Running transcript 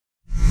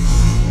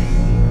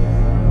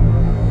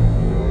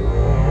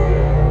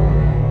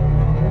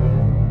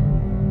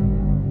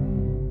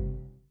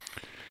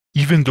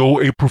Even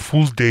though April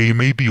Fool's Day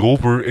may be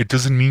over, it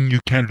doesn't mean you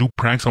can't do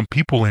pranks on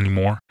people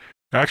anymore.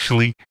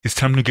 Actually, it's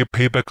time to get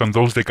payback on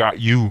those that got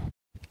you.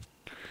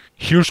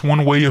 Here's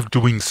one way of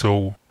doing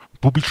so.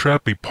 Booby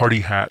trap a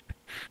party hat.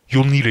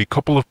 You'll need a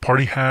couple of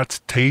party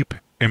hats, tape,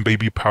 and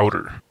baby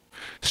powder.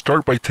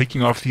 Start by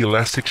taking off the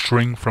elastic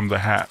string from the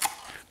hat.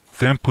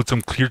 Then put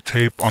some clear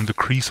tape on the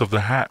crease of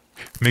the hat.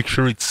 Make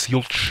sure it's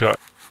sealed shut.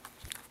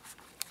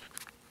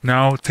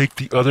 Now take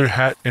the other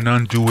hat and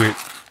undo it.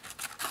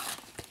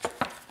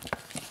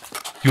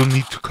 You'll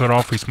need to cut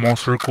off a small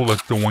circle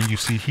like the one you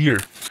see here.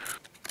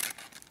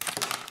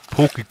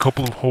 Poke a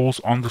couple of holes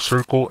on the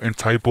circle and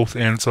tie both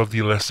ends of the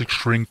elastic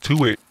string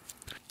to it.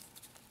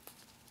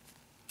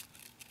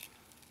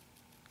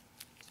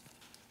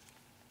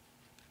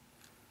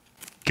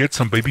 Get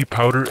some baby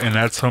powder and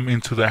add some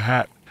into the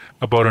hat.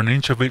 About an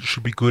inch of it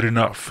should be good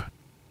enough.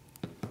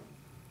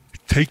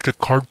 Take the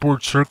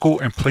cardboard circle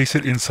and place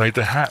it inside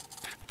the hat.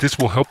 This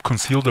will help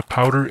conceal the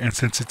powder, and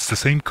since it's the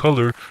same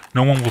color,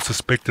 no one will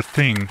suspect a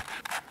thing.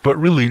 But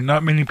really,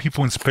 not many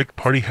people inspect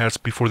party hats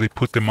before they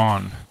put them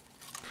on.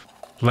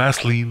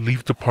 Lastly,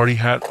 leave the party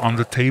hat on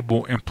the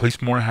table and place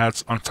more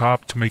hats on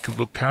top to make it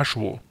look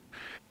casual.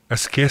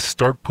 As guests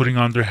start putting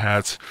on their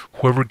hats,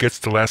 whoever gets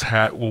the last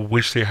hat will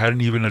wish they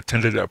hadn't even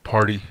attended that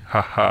party,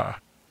 haha.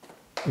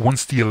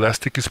 Once the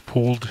elastic is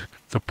pulled,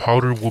 the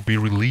powder will be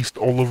released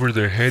all over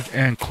their head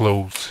and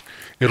clothes.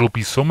 It'll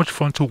be so much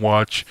fun to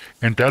watch,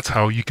 and that's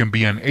how you can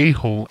be an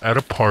a-hole at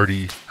a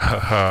party,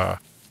 haha.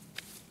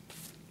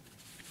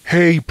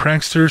 Hey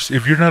pranksters,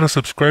 if you're not a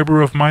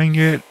subscriber of mine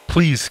yet,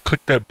 please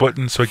click that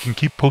button so I can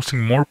keep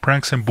posting more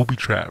pranks and booby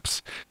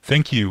traps.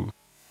 Thank you.